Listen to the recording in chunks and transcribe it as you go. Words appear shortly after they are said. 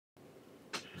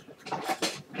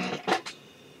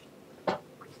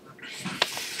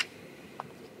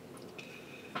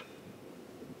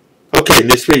In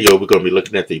this video, we're going to be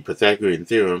looking at the Pythagorean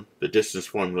theorem, the distance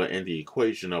formula, and the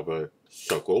equation of a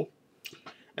circle.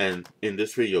 And in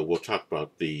this video, we'll talk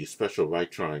about the special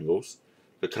right triangles,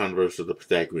 the converse of the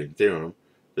Pythagorean theorem,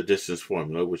 the distance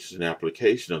formula, which is an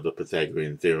application of the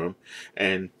Pythagorean theorem,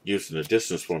 and using the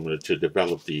distance formula to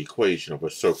develop the equation of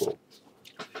a circle.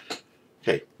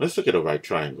 Okay, let's look at a right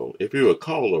triangle. If you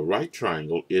recall, a right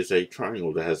triangle is a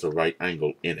triangle that has a right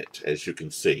angle in it, as you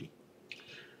can see.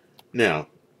 Now,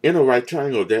 in a right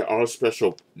triangle, there are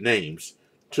special names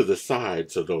to the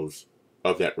sides of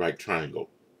that right triangle.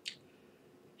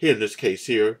 Here in this case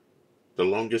here, the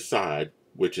longest side,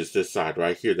 which is this side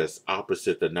right here that's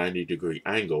opposite the 90-degree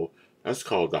angle, that's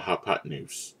called the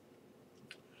hypotenuse.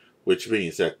 Which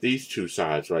means that these two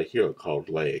sides right here are called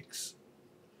legs.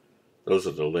 Those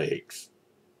are the legs.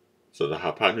 So the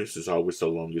hypotenuse is always the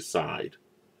longest side.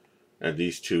 And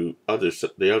the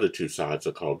other two sides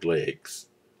are called legs.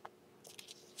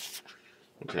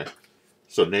 Okay,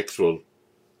 so next we'll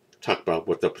talk about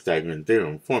what the Pythagorean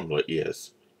theorem formula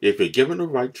is. If you're given a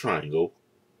right triangle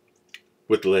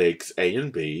with legs A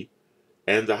and B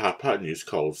and the hypotenuse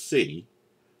called C,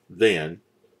 then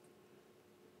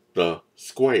the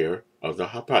square of the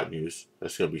hypotenuse,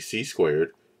 that's going to be C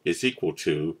squared, is equal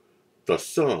to the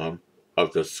sum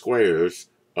of the squares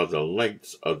of the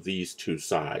lengths of these two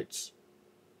sides,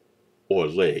 or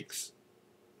legs.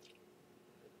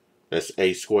 That's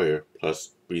A squared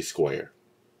plus B squared.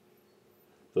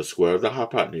 The square of the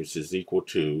hypotenuse is equal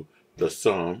to the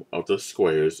sum of the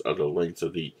squares of the lengths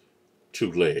of the two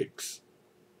legs.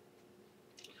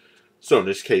 So in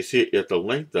this case here, if the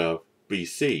length of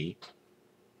BC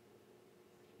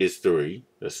is 3,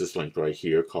 that's this length right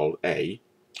here called A,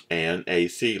 and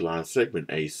AC, line segment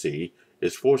AC,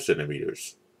 is 4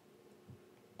 centimeters.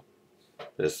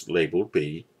 That's labeled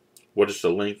B. What is the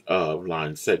length of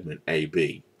line segment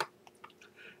AB?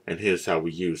 And here's how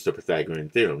we use the Pythagorean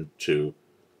theorem to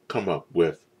come up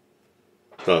with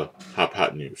the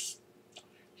hypotenuse.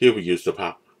 Here we use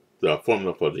the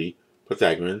formula for the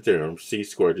Pythagorean theorem. C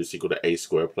squared is equal to A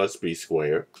squared plus B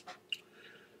squared.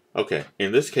 Okay,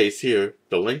 in this case here,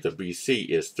 the length of BC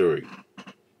is 3.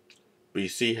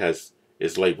 BC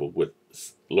is labeled with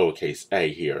lowercase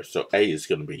a here, so A is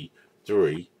going to be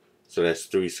 3, so that's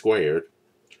 3 squared.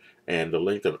 And the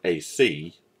length of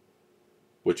AC,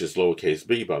 which is lowercase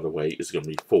b, by the way, is going to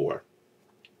be 4.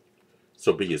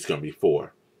 So B is going to be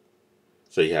 4.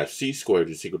 So you have C squared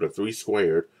is equal to 3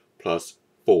 squared plus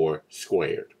 4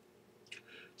 squared.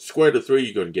 Square root of 3,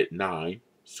 you're going to get 9.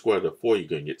 Square root of 4, you're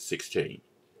going to get 16.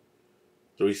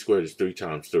 3 squared is 3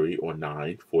 times 3, or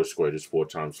 9. 4 squared is 4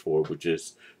 times 4, which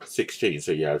is 16.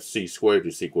 So you have C squared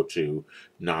is equal to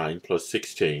 9 plus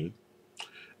 16.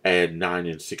 Add 9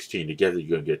 and 16 together,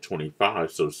 you're going to get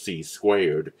 25. So C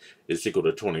squared is equal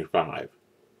to 25.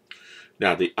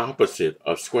 Now, the opposite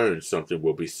of squaring something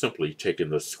will be simply taking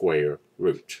the square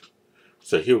root.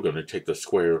 So here we're going to take the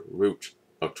square root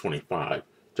of 25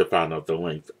 to find out the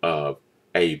length of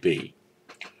AB,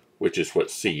 which is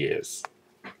what C is.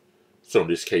 So in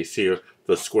this case here,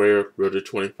 the square root of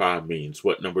 25 means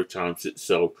what number times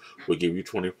itself will give you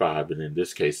 25, and in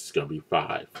this case it's going to be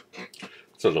 5.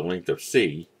 So the length of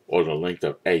C, or the length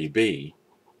of AB,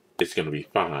 is going to be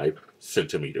 5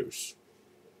 centimeters.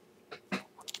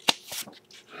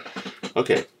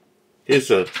 Okay,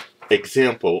 here's an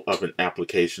example of an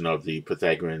application of the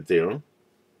Pythagorean theorem.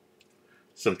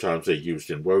 Sometimes they're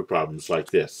used in word problems like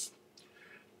this.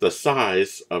 The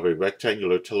size of a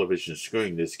rectangular television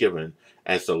screen is given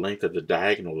as the length of the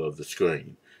diagonal of the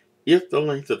screen. If the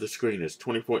length of the screen is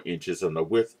 24 inches and the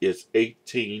width is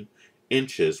 18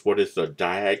 inches, what is the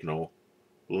diagonal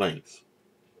length?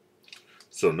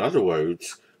 So in other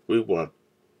words, we want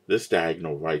this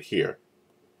diagonal right here,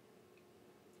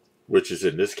 which is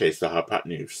in this case the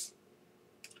hypotenuse.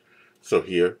 So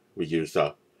here we use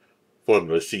the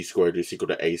formula C squared is equal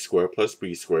to A squared plus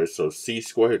B squared. So C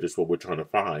squared is what we're trying to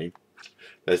find.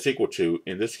 That's equal to,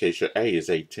 in this case, your A is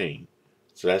 18.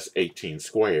 So that's 18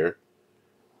 squared.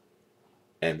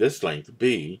 And this length,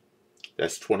 B,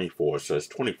 that's 24. So it's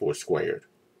 24 squared.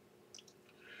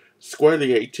 Square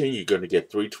the 18, you're going to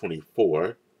get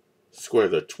 324. Square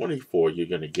the 24, you're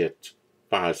going to get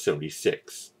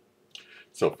 576.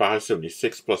 So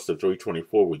 576 plus the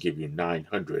 324 will give you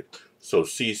 900. So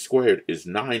C squared is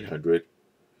 900.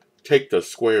 Take the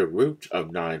square root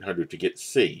of 900 to get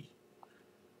C.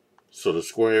 So the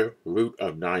square root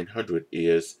of 900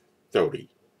 is 30.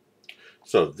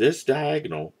 So this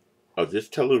diagonal of this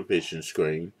television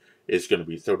screen is going to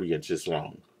be 30 inches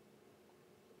long.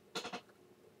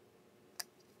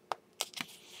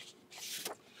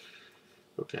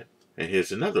 Okay, and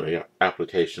here's another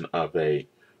application of a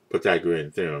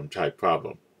Pythagorean theorem type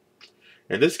problem.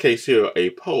 In this case here,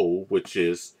 a pole, which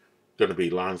is going to be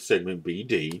line segment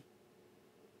BD,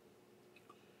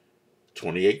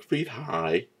 28 feet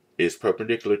high, is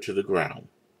perpendicular to the ground.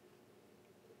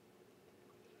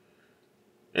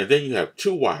 And then you have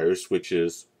two wires, which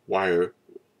is wire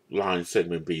line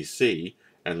segment BC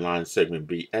and line segment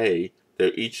BA.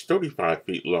 They're each 35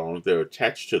 feet long. They're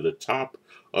attached to the top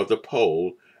of the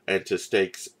pole and to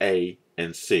stakes A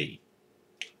and C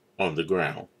on the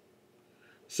ground.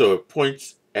 So if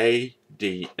points A,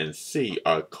 D, and C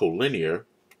are collinear,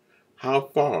 how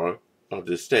far are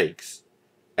the stakes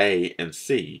A and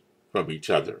C from each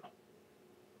other?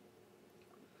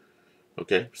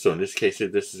 Okay, so in this case,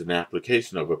 this is an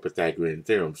application of a Pythagorean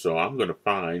theorem. So I'm going to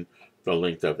find the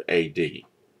length of AD.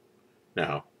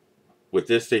 Now, with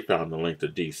this, they found the length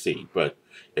of DC. But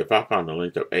if I find the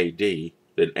length of AD,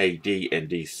 then AD and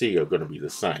DC are going to be the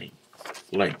same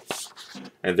lengths.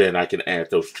 And then I can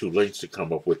add those two lengths to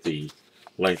come up with the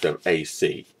length of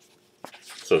AC.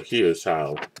 So here's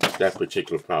how that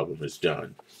particular problem is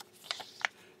done.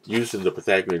 Using the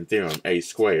Pythagorean theorem, A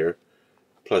squared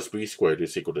plus B squared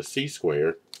is equal to C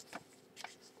squared.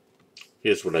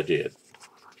 Here's what I did.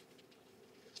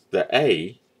 The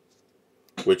A,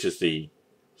 which is the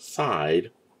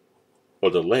side or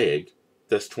the leg,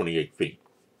 that's 28 feet.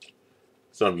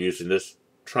 So I'm using this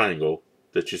triangle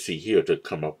that you see here to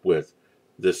come up with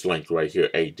this length right here,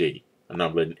 AD. And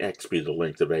I'm letting X be the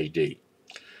length of AD.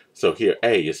 So here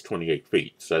A is 28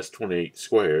 feet. So that's 28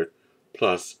 squared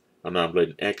plus, and I'm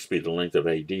letting X be the length of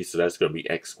AD. So that's going to be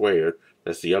X squared.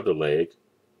 That's the other leg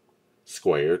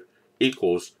squared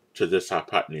equals to this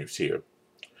hypotenuse here.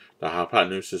 The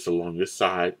hypotenuse is along this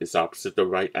side. It's opposite the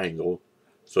right angle.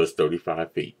 So it's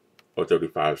 35 feet or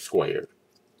 35 squared.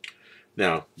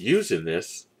 Now, using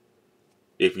this,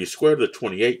 if you square the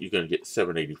 28, you're going to get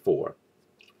 784.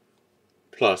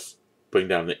 Plus, bring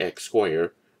down the X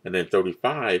squared. And then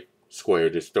 35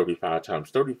 squared is 35 times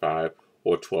 35,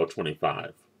 or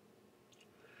 1225.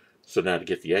 So now to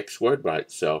get the X squared by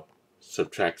itself,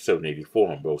 subtract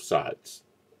 784 on both sides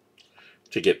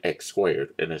to get X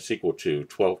squared. And that's equal to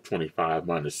 1225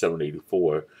 minus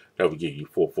 784. That would give you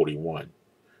 441.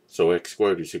 So X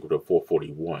squared is equal to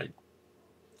 441.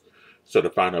 So to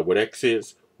find out what X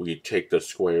is, we take the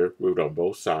square root on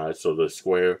both sides. So the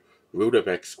square root of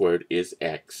X squared is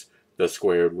X. The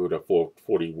square root of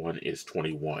 441 is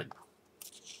 21.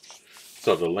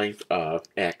 So the length of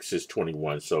X is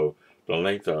 21. So the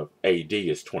length of AD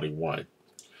is 21.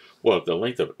 Well, if the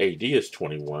length of AD is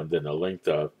 21, then the length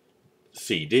of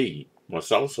CD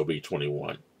must also be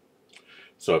 21.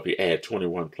 So if you add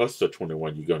 21 plus the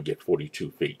 21, you're going to get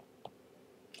 42 feet.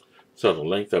 So the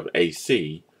length of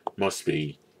AC must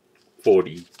be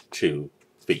 42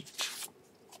 feet.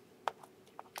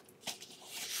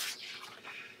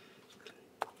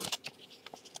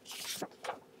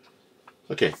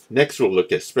 Okay, next we'll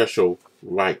look at special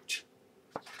right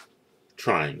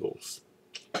triangles.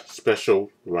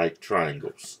 Special right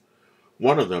triangles.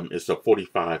 One of them is the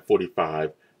 45,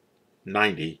 45,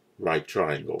 90 right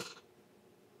triangle.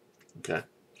 Okay,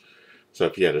 so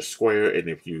if you had a square and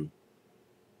if you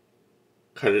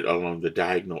cut it along the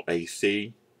diagonal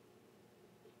AC,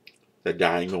 the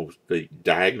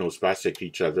diagonals bisect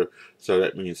each other. So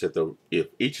that means that if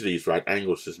each of these right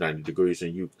angles is 90 degrees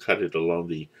and you cut it along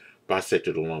the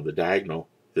bisected along the diagonal,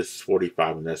 this is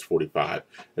 45 and that's 45.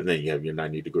 And then you have your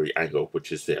 90-degree angle,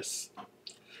 which is this.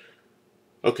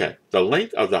 Okay, the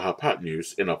length of the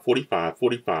hypotenuse in a 45,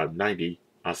 45, 90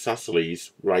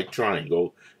 isosceles right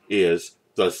triangle is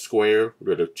the square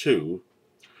root of 2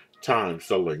 times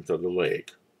the length of the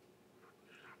leg.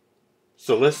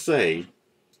 So let's say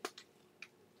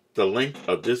the length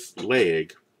of this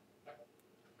leg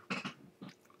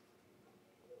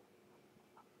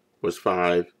was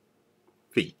 5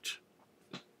 feet.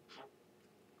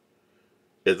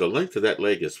 If the length of that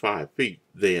leg is 5 feet,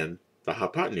 then the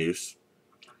hypotenuse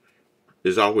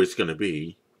is always going to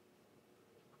be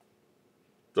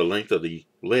the length of the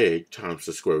leg times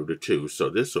the square root of 2. So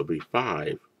this will be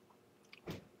 5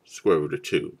 square root of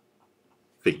 2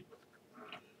 feet.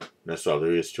 That's all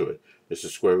there is to it. It's the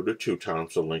square root of 2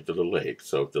 times the length of the leg.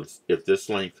 So if this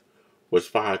length was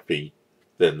 5 feet,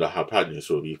 then the hypotenuse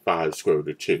will be 5 square root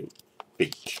of 2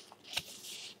 feet.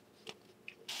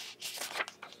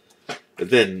 And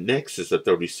then next is the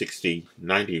 30, 60,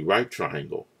 90 right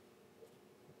triangle.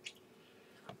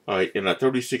 Alright, in a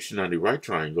 30, 60, 90 right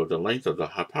triangle, the length of the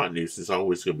hypotenuse is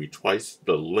always going to be twice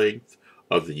the length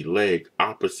of the leg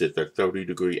opposite the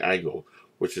 30-degree angle,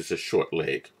 which is a short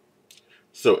leg.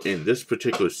 So in this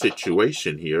particular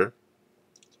situation here,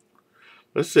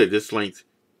 let's say this length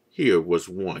here was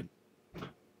 1.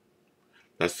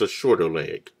 That's the shorter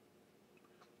leg.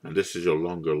 And this is your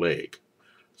longer leg.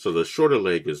 So the shorter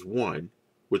leg is 1,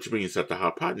 which means that the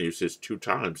hypotenuse is 2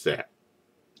 times that,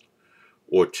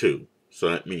 or 2. So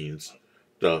that means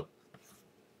the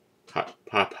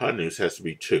hypotenuse has to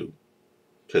be 2,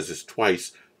 because it's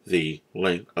twice the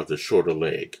length of the shorter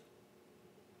leg.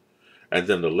 And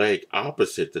then the leg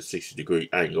opposite the 60-degree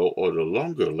angle, or the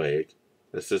longer leg,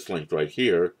 that's this length right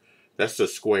here, that's the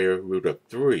square root of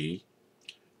 3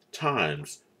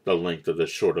 times the length of the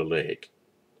shorter leg.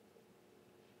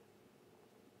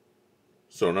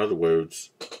 So in other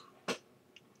words,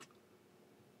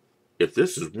 if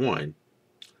this is 1,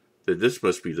 then this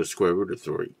must be the square root of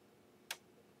 3.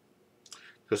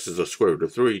 This is the square root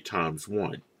of 3 times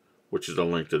 1, which is the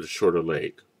length of the shorter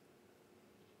leg.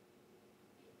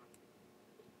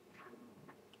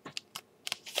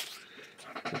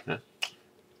 Okay.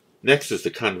 Next is the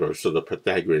converse of the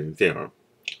Pythagorean theorem.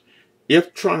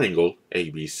 If triangle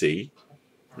ABC,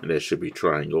 and that should be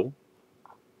triangle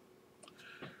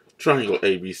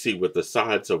ABC with the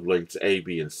sides of lengths A,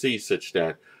 B, and C such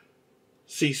that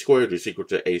C squared is equal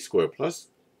to A squared plus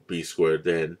B squared,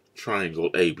 then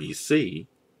triangle ABC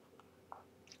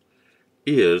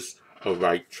is a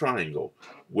right triangle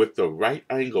with the right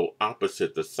angle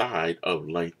opposite the side of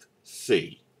length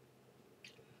C.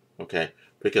 Okay,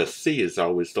 because C is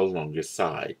always the longest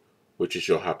side, which is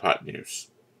your hypotenuse.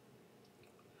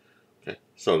 Okay,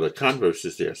 so the converse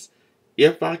is this.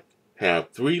 If I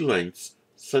have 3 lengths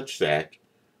such that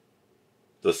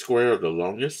the square of the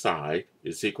longest side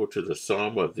is equal to the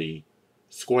sum of the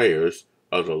squares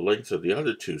of the lengths of the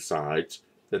other 2 sides,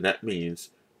 then that means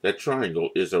that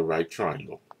triangle is a right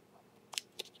triangle.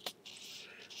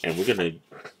 And we're going to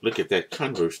look at that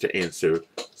converse to answer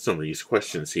some of these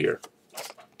questions here.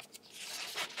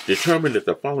 Determine if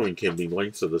the following can be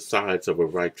lengths of the sides of a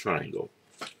right triangle.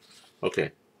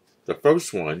 Okay, the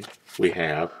first one we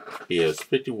have is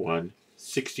 51,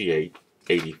 68,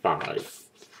 85.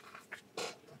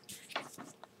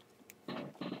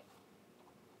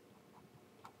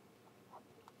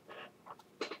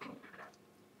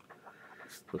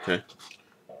 Okay,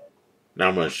 now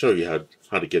I'm going to show you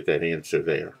how to get that answer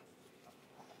there.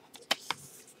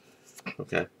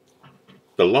 Okay,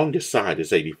 the longest side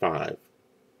is 85.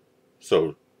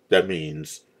 So that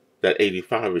means that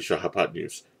 85 is your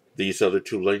hypotenuse. These other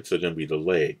 2 lengths are going to be the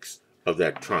legs of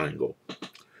that triangle.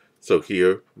 So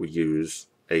here we use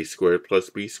A squared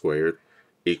plus B squared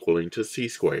equaling to C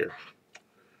squared.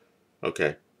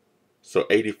 Okay, so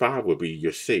 85 would be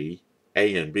your C.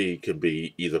 A and B can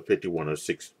be either 51 or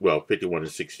 51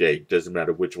 and 68. Doesn't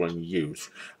matter which one you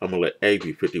use. I'm going to let A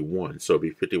be 51. So it'll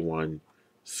be 51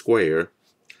 squared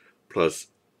plus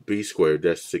B squared,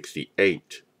 that's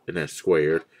 68. And that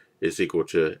squared is equal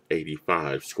to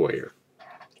 85 squared.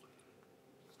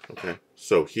 Okay,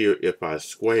 so here if I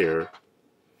square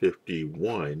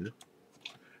 51,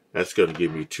 that's going to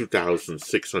give me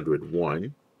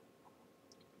 2,601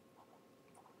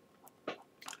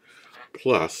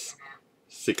 plus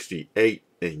 68,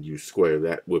 and you square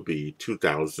that would be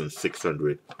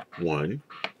 2,601.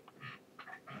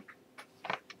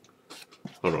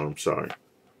 Hold on, I'm sorry.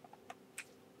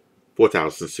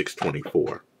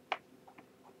 4,624.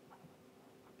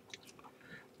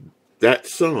 That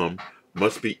sum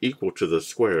must be equal to the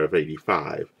square of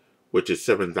 85, which is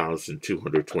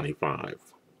 7,225.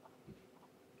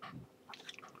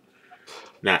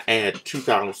 Now add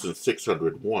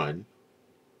 2,601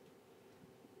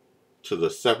 to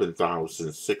the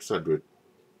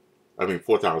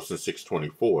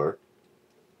 4,624.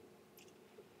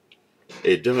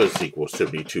 It does equal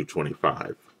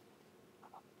 7,225.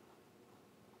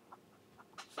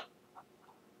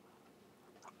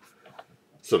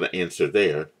 So the answer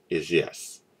there is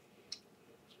yes.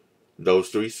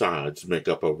 Those 3 sides make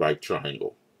up a right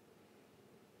triangle.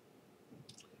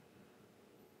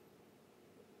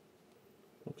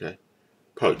 Okay.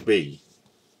 Part B.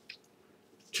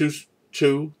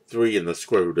 2, 3, and the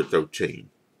square root of 13.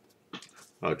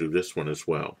 I'll do this one as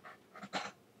well.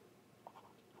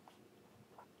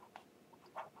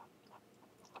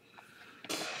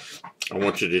 I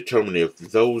want you to determine if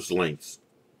those lengths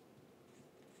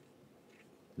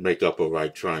make up a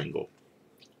right triangle.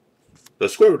 The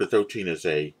square root of 13 is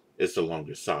the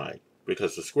longest side,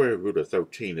 because the square root of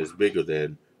 13 is bigger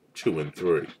than 2 and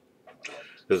 3.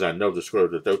 Because I know the square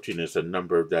root of 13 is a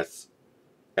number that's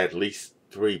at least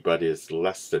 3, but is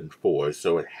less than 4,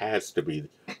 so it has to be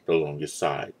the longest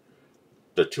side.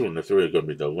 The 2 and the 3 are going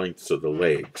to be the lengths of the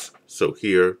legs. So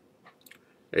here,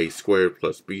 A squared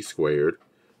plus B squared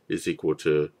is equal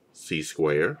to C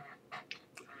squared.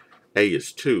 A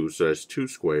is 2, so that's 2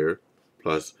 squared,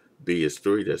 plus B is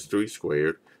 3, that's 3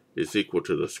 squared, is equal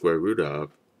to the square root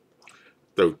of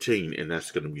 13, and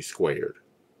that's going to be squared.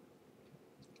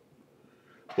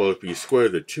 Well, if you square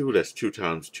the 2, that's 2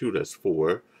 times 2, that's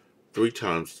 4. 3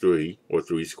 times 3, or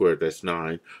 3 squared, that's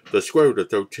 9. The square root of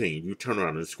 13, you turn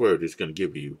around and square it, is going to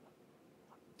give you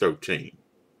 13.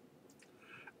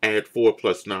 Add 4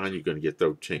 plus 9, you're going to get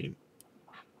 13,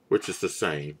 which is the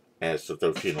same as the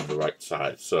 13 on the right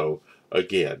side. So,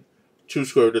 again, 2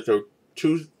 square root of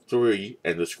 2, 3,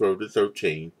 and the square root of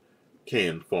 13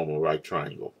 can form a right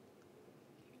triangle.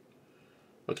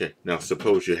 Okay, now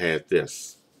suppose you had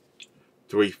this,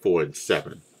 3, 4, and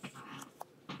 7.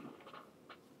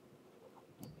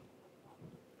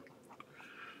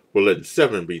 We're letting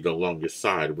 7 be the longest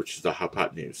side, which is the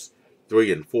hypotenuse.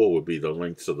 3 and 4 would be the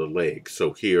lengths of the legs.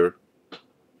 So here,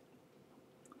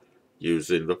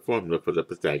 using the formula for the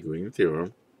Pythagorean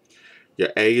theorem, your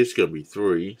A is going to be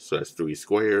 3, so that's 3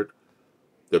 squared.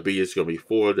 The B is going to be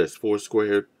 4, that's 4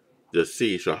 squared. The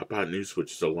C is your hypotenuse,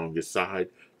 which is the longest side,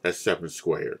 that's 7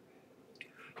 squared.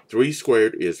 3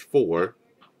 squared is 4,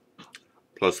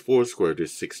 plus 4 squared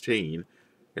is 16,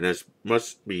 and that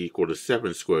must be equal to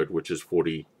 7 squared, which is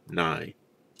 49.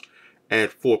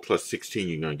 Add 4 plus 16,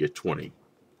 you're going to get 20.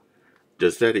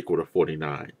 Does that equal to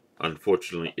 49?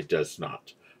 Unfortunately, it does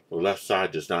not. The left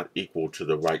side does not equal to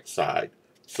the right side.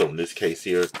 So in this case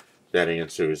here, that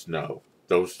answer is no.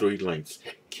 Those three lengths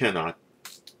cannot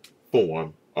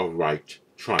form a right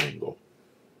triangle.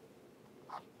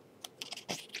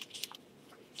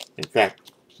 In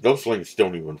fact, those lengths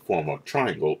don't even form a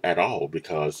triangle at all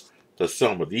because the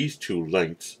sum of these two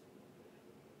lengths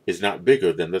is not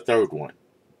bigger than the third one.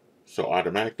 So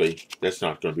automatically, that's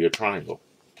not going to be a triangle.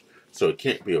 So it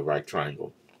can't be a right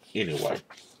triangle anyway.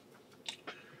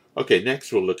 Okay,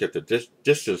 next we'll look at the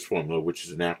distance formula, which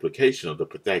is an application of the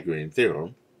Pythagorean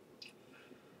theorem.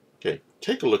 Okay,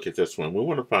 take a look at this one. We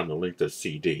want to find the length of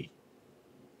CD.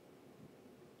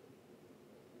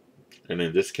 And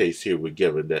in this case here, we're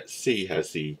given that C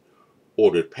has the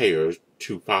ordered pairs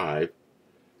 2, 5,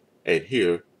 and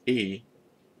here E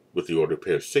with the ordered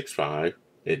pair 6, 5,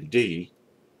 and D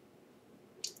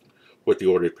with the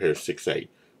ordered pair 6, 8.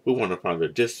 We want to find the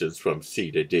distance from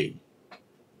C to D.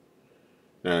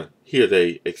 Now, here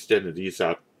they extended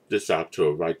this out to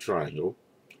a right triangle,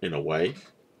 in a way,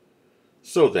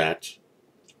 so that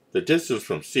the distance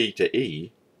from C to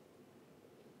E,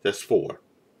 that's 4.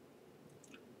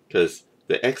 Because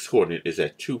the x-coordinate is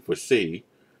at 2 for C.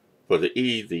 For the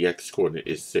E, the x-coordinate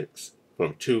is 6.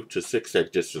 From 2 to 6,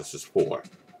 that distance is 4.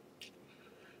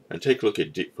 And take a look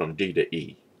at from D to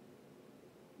E.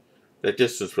 That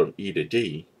distance from E to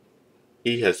D,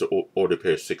 E has the ordered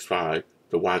pair 6, 5.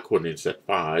 The y-coordinate is at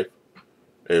 5.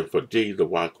 And for D, the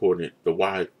y-coordinate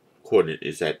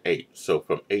is at 8. So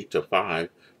from 8 to 5,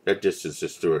 that distance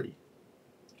is 3.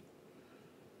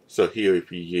 So here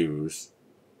if you use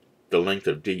the length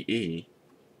of DE,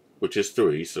 which is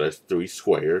 3, so that's 3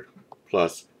 squared,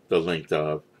 plus the length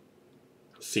of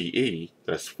CE,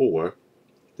 that's 4,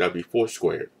 that'd be 4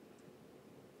 squared.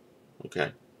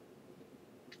 Okay.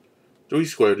 3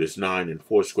 squared is 9 and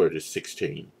 4 squared is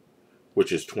 16,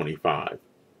 which is 25.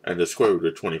 And the square root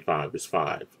of 25 is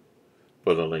 5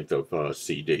 for the length of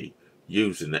CD,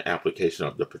 using the application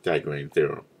of the Pythagorean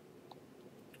theorem.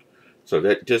 So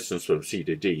that distance from C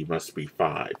to D must be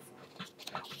 5.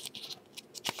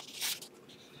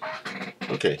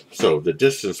 Okay, so the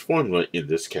distance formula in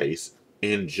this case,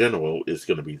 in general, is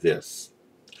going to be this.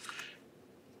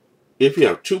 If you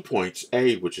have 2 points,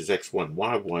 A, which is x1,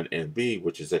 y1, and B,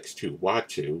 which is x2,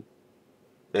 y2,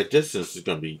 that distance is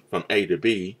going to be from A to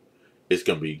B is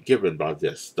going to be given by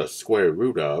this, the square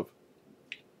root of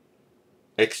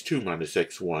x2 minus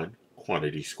x1,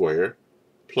 quantity squared,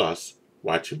 plus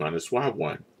y2 minus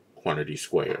y1, quantity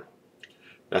squared.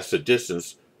 That's the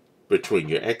distance between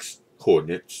your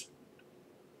x-coordinates,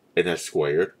 and that's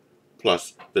squared,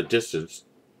 plus the distance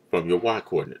from your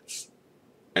y-coordinates,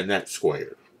 and that's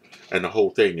squared. And the whole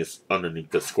thing is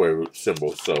underneath the square root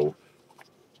symbol, so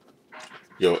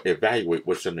you'll evaluate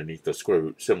what's underneath the square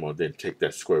root symbol, and then take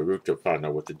that square root to find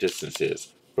out what the distance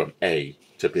is from A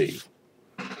to B.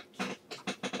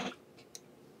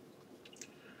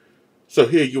 So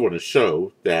here you want to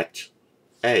show that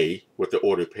A with the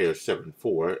ordered pair 7,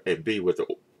 4, and B with the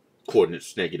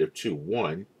coordinates -2,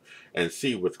 1, and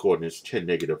C with coordinates 10,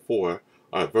 -4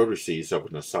 are vertices of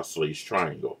an isosceles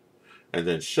triangle. And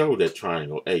then show that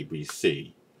triangle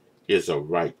ABC is a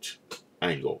right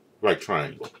triangle.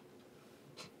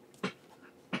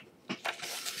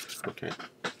 Okay.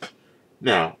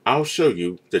 Now, I'll show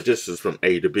you the distance from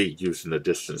A to B using the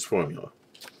distance formula.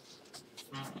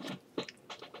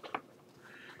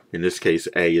 In this case,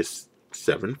 A is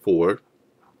 7, 4.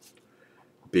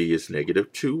 B is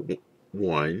negative 2,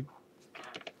 1.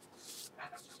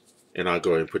 And I'll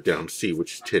go ahead and put down C,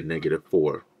 which is 10, negative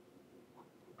 4.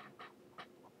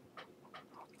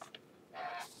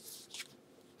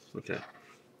 Okay.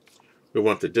 We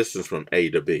want the distance from A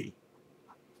to B.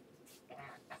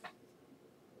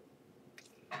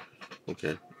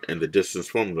 Okay. And the distance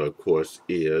formula, of course,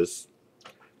 is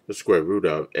the square root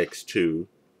of x2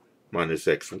 minus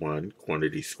x1,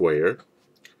 quantity squared,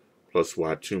 plus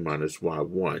y2 minus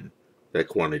y1. That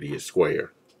quantity is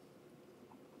square.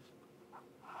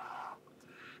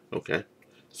 Okay.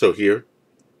 So here,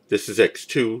 this is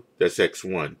x2, that's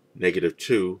x1. Negative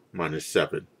 2 minus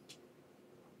 7.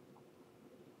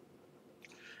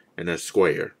 And that's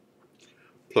square.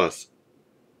 Plus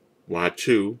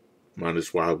y2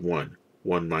 minus y1.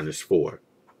 1 minus 4.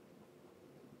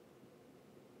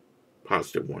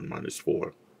 Positive 1 minus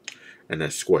 4. And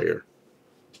that's square.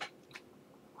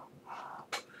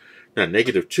 Now,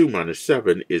 negative 2 minus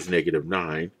 7 is negative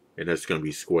 9. And that's going to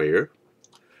be squared.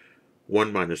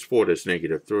 1 minus 4, that's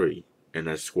negative 3. And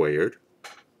that's squared.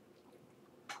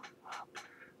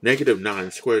 Negative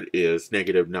 9 squared is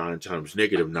negative 9 times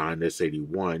negative 9, that's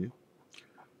 81.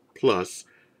 Plus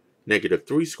negative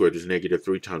 3 squared is negative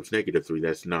 3 times negative 3,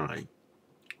 that's 9.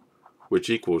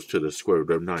 Which equals to the square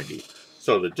root of 90.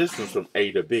 So the distance from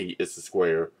A to B is the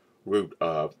square root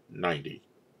of 90.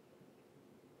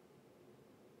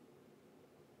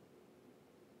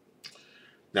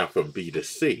 Now from B to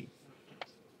C.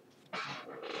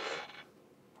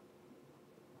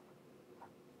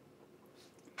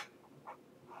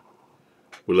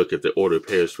 We look at the ordered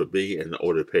pairs for B and the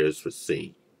ordered pairs for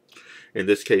C. In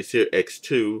this case here,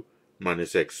 x2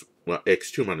 minus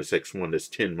x2 minus x1 is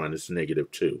 10 minus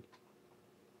negative 2.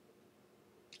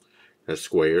 That's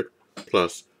squared.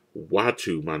 Plus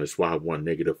y2 minus y1,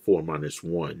 negative 4 minus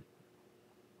 1.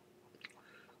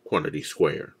 Quantity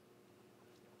squared.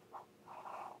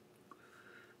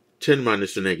 10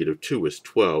 minus the negative 2 is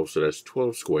 12, so that's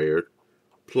 12 squared.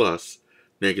 Plus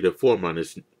negative 4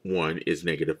 minus 1 is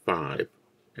negative 5,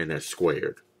 and that's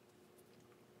squared.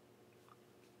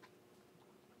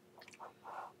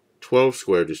 12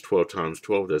 squared is 12 times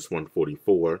 12, that's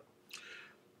 144.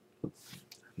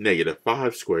 Negative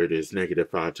 5 squared is negative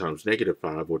 5 times negative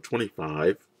 5, or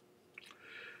 25.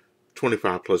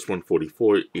 25 plus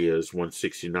 144 is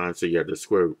 169, so you have the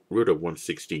square root of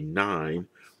 169,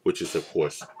 which is, of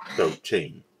course,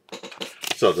 13.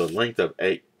 So the length of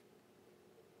A...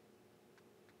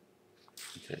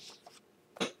 Okay.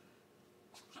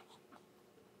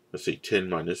 Let's see, 10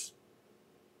 minus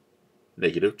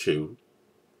negative 2,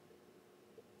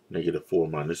 negative 4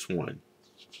 minus 1.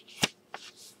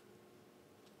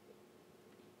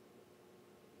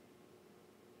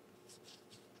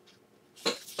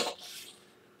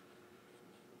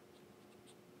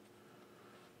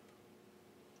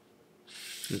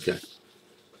 Okay.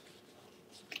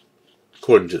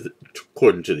 According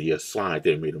to the slide,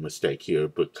 they made a mistake here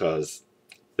because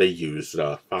they used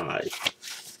 5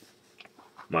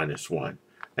 minus 1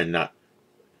 and not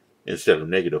instead of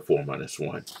negative 4 minus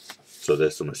 1. So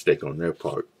that's a mistake on their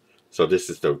part. So this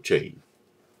is 13.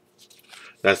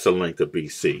 That's the length of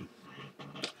BC.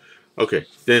 Okay,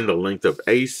 then the length of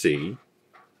AC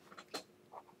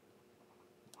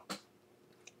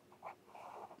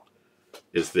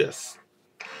is this.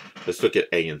 Let's look at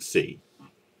A and C.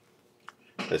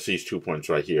 That's these 2 points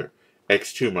right here.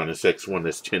 x2 minus x1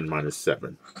 is 10 minus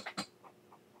 7.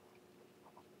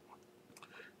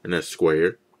 And that's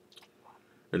squared.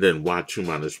 And then y2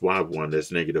 minus y1,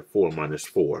 that's negative 4 minus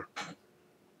 4.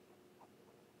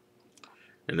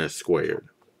 And that's squared.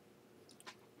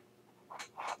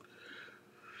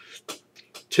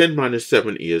 10 minus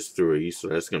 7 is 3, so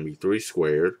that's going to be 3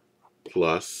 squared,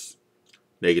 plus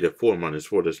negative 4 minus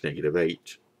 4, that's negative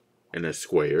 8. And that's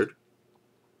squared.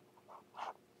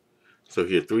 So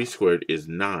here 3 squared is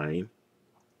 9,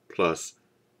 plus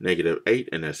negative 8,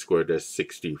 and that's squared, that's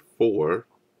 64.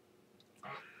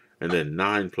 And then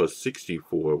 9 plus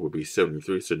 64 would be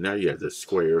 73. So now you have the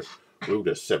square root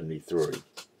of 73.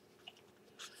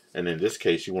 And in this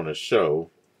case, you want to show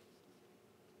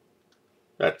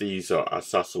that these are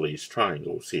isosceles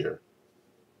triangles here.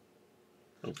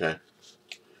 Okay?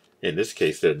 In this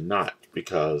case, they're not,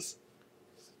 because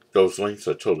those lengths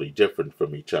are totally different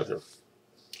from each other.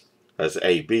 As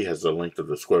AB has the length of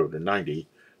the square root of 90,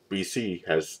 BC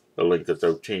has the length of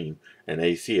 13, and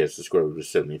AC has the square root of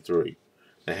 73.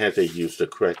 Now, had they used the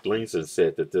correct lengths and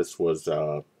said that this was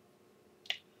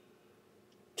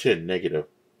 10 negative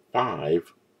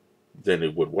 5, then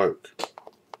it would work.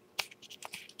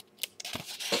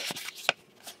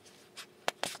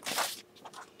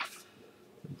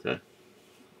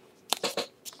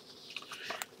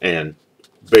 And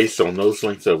based on those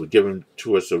lengths that were given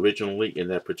to us originally in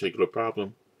that particular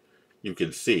problem, you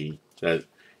can see that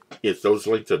if those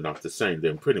lengths are not the same,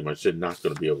 then pretty much they're not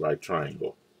going to be a right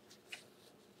triangle.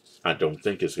 I don't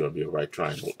think it's going to be a right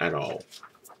triangle at all,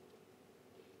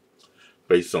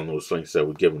 based on those lengths that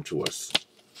were given to us.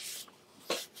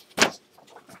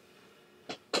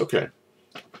 Okay,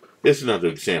 here's another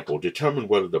example. Determine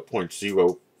whether the points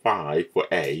 0, 5 for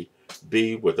A,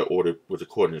 B with the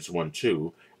coordinates 1,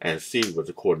 2, and C with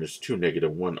the coordinates 2,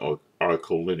 -1 are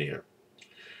collinear.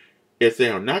 If they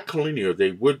are not collinear,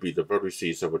 they would be the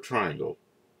vertices of a triangle,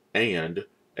 and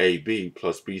AB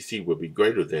plus BC would be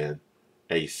greater than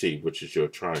AC, which is your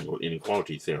triangle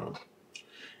inequality theorem.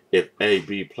 If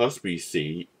AB plus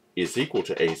BC is equal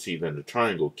to AC, then the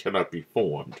triangle cannot be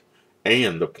formed,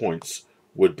 and the points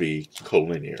would be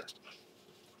collinear.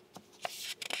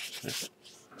 Okay.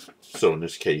 So in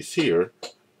this case here,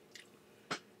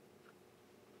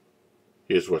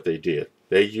 here's what they did.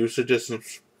 They used the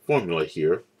distance formula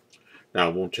here. Now,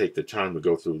 I won't take the time to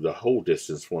go through the whole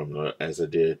distance formula as I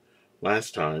did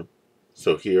last time.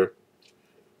 So here,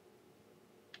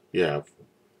 you have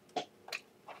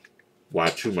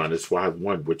y2 minus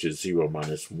y1, which is 0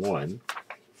 minus 1.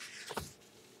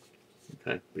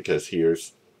 Okay, because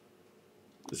here's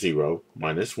 0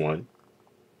 minus 1.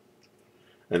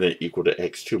 And then equal to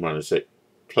x2 minus x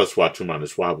plus y2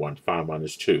 minus y1, 5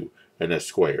 minus 2, and that's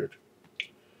squared.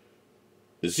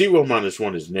 0 minus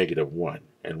 1 is -1,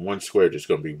 and 1 squared is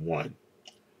going to be 1.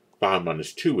 5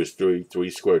 minus 2 is 3, 3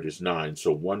 squared is 9,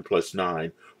 so 1 plus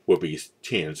 9 will be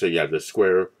 10. So you have the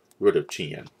square root of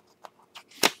 10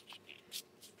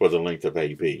 for the length of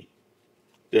AB.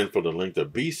 Then for the length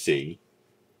of BC,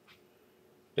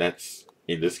 that's,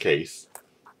 in this case,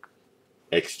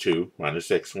 x2 minus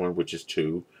x1, which is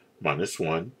 2, minus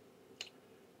 1,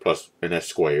 plus, and that's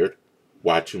squared.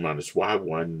 y2 minus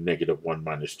y1, -1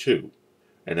 minus 2,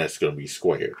 and that's going to be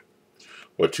squared.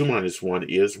 Well, 2 minus 1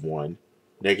 is 1.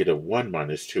 -1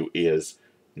 minus 2 is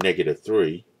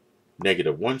 -3.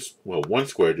 -1, well, 1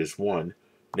 squared is 1.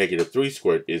 -3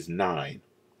 squared is 9.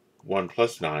 1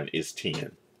 plus 9 is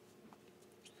 10.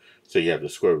 So you have the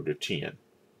square root of 10.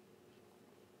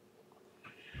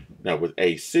 Now with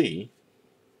AC,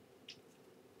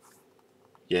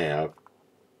 you have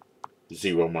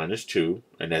 0 minus 2,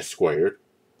 and that's squared.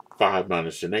 5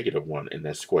 minus the -1, and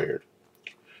that's squared.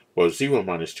 Well, 0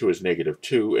 minus 2 is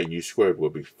 -2, and u squared will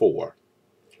be 4.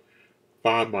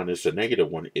 5 minus the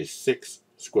 -1 is 6.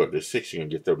 Square root of 6, you're going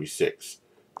to get 36.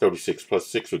 36 plus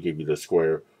 6 will give you the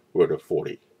square root of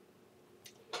 40.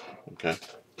 Okay,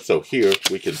 so here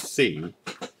we can see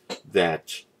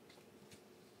that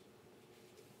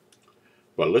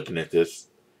by looking at this,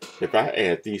 if I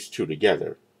add these two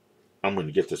together, I'm going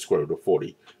to get the square root of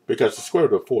 40. Because the square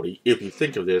root of 40, if you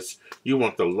think of this, you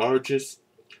want the largest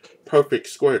perfect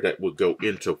square that will go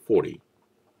into 40.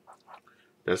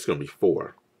 That's going to be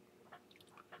 4.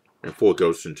 And 4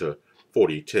 goes into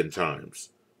 40 10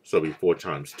 times. So it'll be 4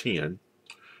 times 10.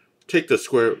 Take the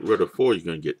square root of 4, you're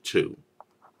going to get 2.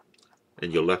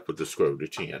 And you're left with the square root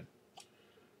of 10.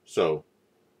 So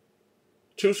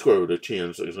 2 square root of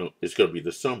 10 is going to be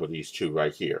the sum of these two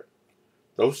right here.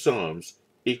 Those sums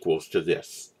equals to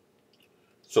this.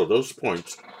 So those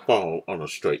points fall on a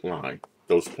straight line.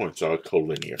 Those points are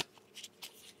collinear.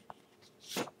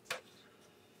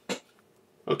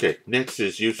 Okay, next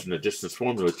is using the distance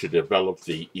formula to develop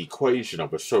the equation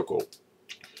of a circle.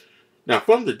 Now,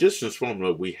 from the distance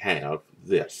formula, we have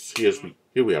this. Here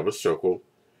we have a circle.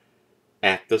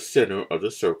 At the center of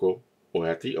the circle, or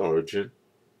at the origin,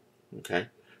 okay,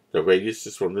 the radius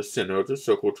is from the center of the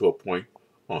circle to a point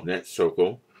on that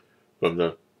circle. From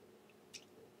the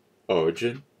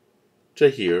origin to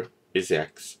here is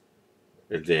x,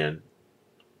 and then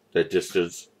the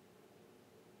distance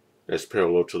that's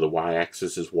parallel to the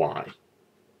y-axis is y.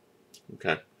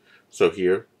 Okay, so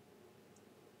here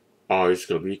r is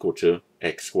going to be equal to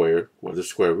x squared, or the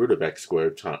square root of x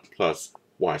squared plus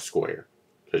y squared.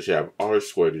 Because you have r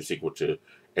squared is equal to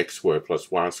x squared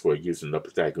plus y squared using the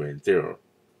Pythagorean theorem.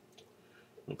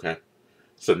 Okay,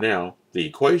 so now the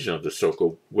equation of the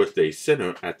circle with a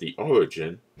center at the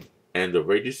origin and the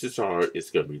radius is r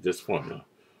is going to be this formula.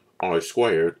 R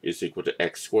squared is equal to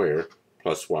x squared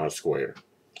plus y squared.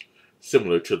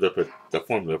 Similar to the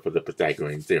formula for the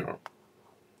Pythagorean theorem.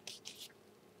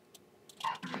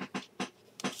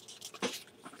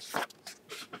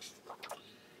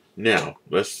 Now,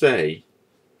 let's say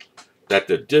that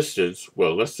the distance,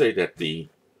 well, let's say that the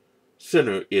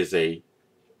center is a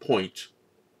point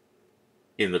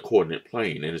in the coordinate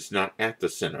plane and it's not at the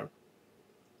center.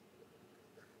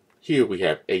 Here we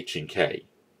have h and k.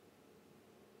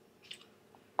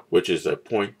 which is a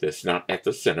point that's not at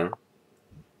the center,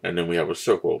 and then we have a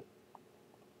circle.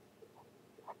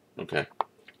 Okay.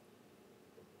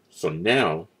 So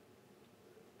now,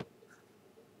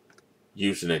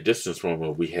 using a distance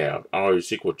formula, we have r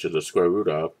is equal to the square root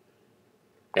of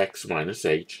x minus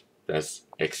h, that's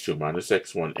x2 minus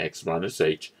x1, x minus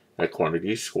h, that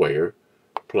quantity squared,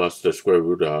 plus the square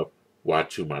root of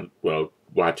y2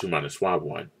 minus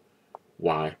y1,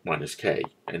 y minus k,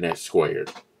 and that's squared.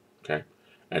 Okay,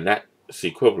 and that's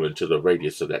equivalent to the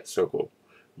radius of that circle.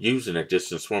 Using a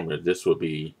distance formula, this will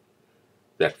be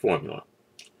that formula.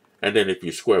 And then if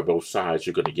you square both sides,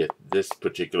 you're going to get this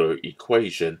particular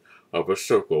equation of a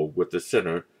circle with the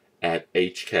center at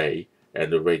hk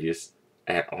and the radius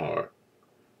at r,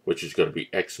 which is going to be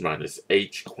x minus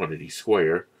h quantity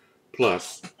square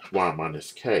plus y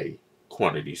minus k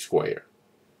quantity square.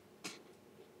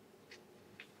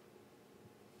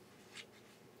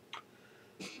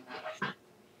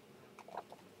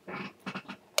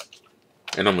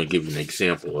 And I'm going to give you an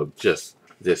example of just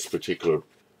this particular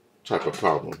type of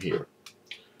problem here.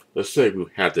 Let's say we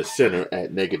have the center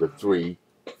at negative 3,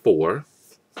 4.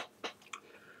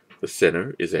 The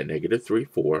center is at negative 3,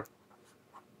 4.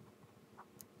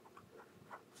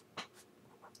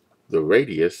 The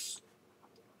radius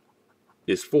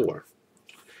is 4.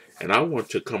 And I want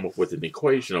to come up with an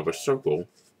equation of a circle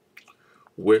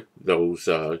with those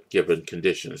given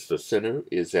conditions. The center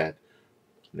is at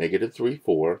negative 3,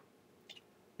 4,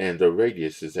 and the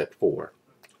radius is at 4.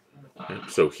 Okay,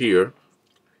 so here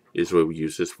is where we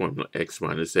use this formula, x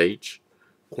minus h,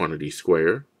 quantity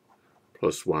square,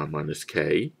 plus y minus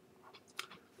k,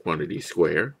 quantity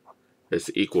square,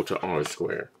 is equal to r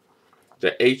squared.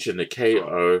 The h and the k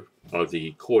are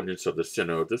the coordinates of the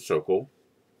center of the circle,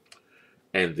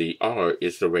 and the r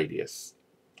is the radius.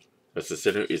 As the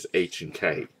center is h and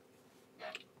k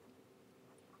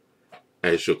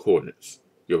as your coordinates.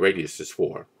 Your radius is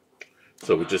 4.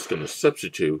 So we're just going to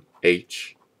substitute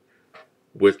h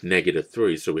with negative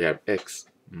 3. So we have x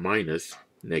minus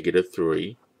negative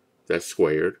 3, that's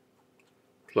squared,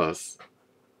 plus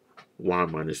y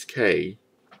minus k,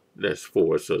 that's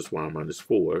 4, so it's y minus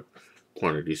 4,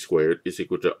 quantity squared, is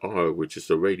equal to r, which is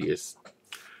the radius,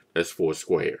 that's 4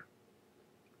 squared.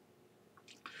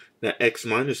 Now x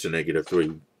minus the negative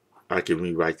 3, I can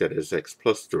rewrite that as x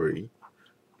plus 3,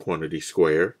 quantity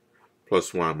squared,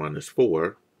 plus y minus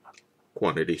 4,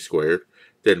 quantity squared.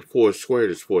 Then 4 squared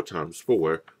is 4 times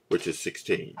 4, which is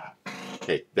 16.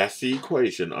 Okay, that's the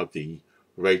equation of the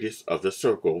radius of the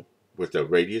circle with a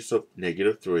radius of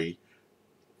negative 3,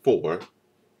 4.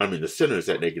 The center is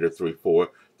at negative 3, 4.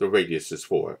 The radius is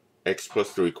 4. X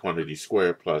plus 3 quantity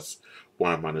squared plus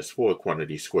y minus 4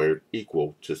 quantity squared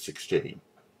equal to 16.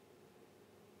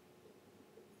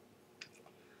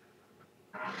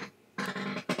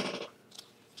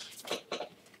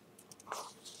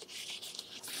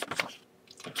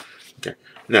 Okay.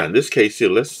 Now, in this case here,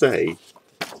 let's say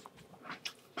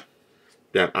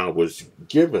that I was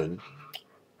given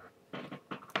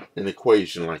an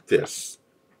equation like this.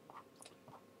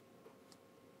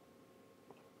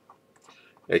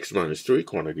 X minus 3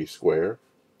 quantity square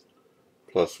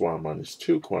plus y minus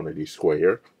 2 quantity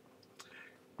square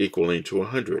equaling to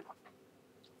 100.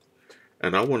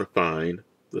 And I want to find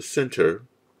the center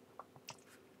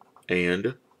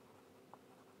and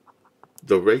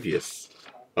the radius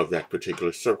of that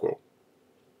particular circle.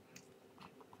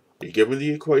 You're given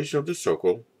the equation of the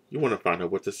circle, you want to find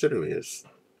out what the center is.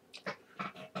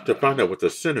 To find out what the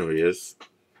center is,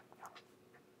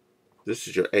 this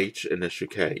is your h and this your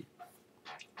k.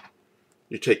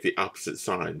 You take the opposite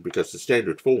sign because the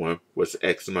standard form was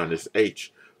x minus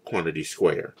h quantity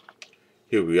square.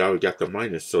 Here we already got the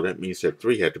minus, so that means that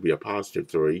 3 had to be a positive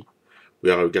 3.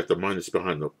 We already got the minus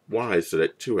behind the y, so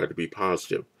that 2 had to be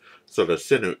positive. So the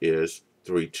center is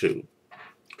 3, 2.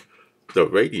 The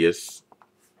radius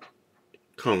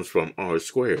comes from r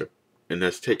squared, and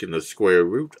that's taking the square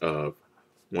root of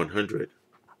 100.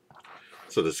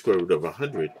 So the square root of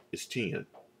 100 is 10.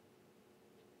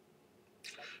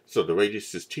 So the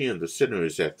radius is 10, the center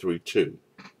is at 3, 2.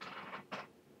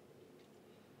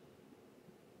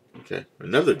 Okay,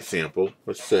 another example,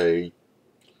 let's say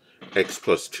x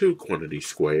plus 2 quantity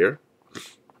square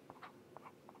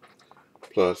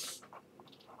plus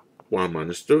y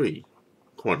minus 3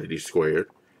 quantity squared,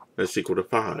 that's equal to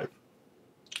 5.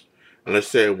 And let's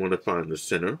say I want to find the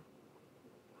center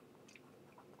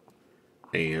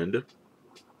and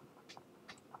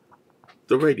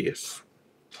the radius.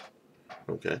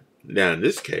 Okay, now in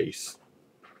this case,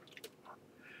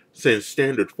 since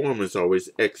standard form is always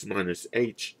x minus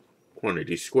h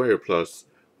quantity squared plus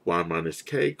y minus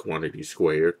k quantity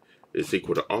squared is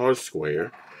equal to r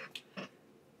squared,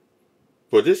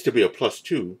 For this to be a plus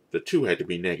 2, the 2 had to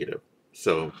be negative.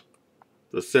 So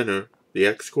the center, the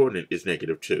x-coordinate is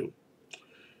negative 2.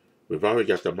 We've already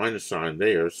got the minus sign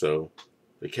there, so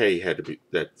the k had to be,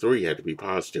 that 3 had to be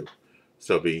positive.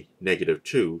 So it'll be negative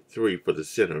 2, 3 for the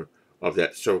center of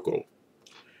that circle.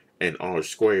 And r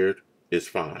squared is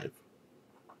 5.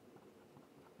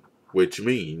 Which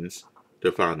means,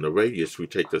 to find the radius, we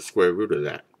take the square root of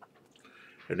that.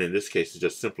 And in this case, it's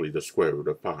just simply the square root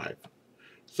of 5.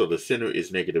 So the center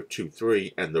is negative 2,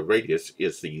 3, and the radius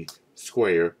is the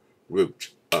square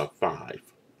root of 5.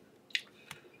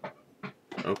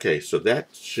 Okay, so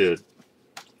that should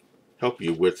help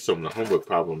you with some of the homework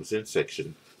problems in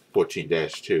section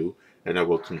 14-2, and I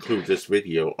will conclude this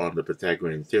video on the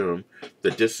Pythagorean theorem,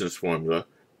 the distance formula,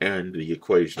 and the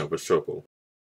equation of a circle.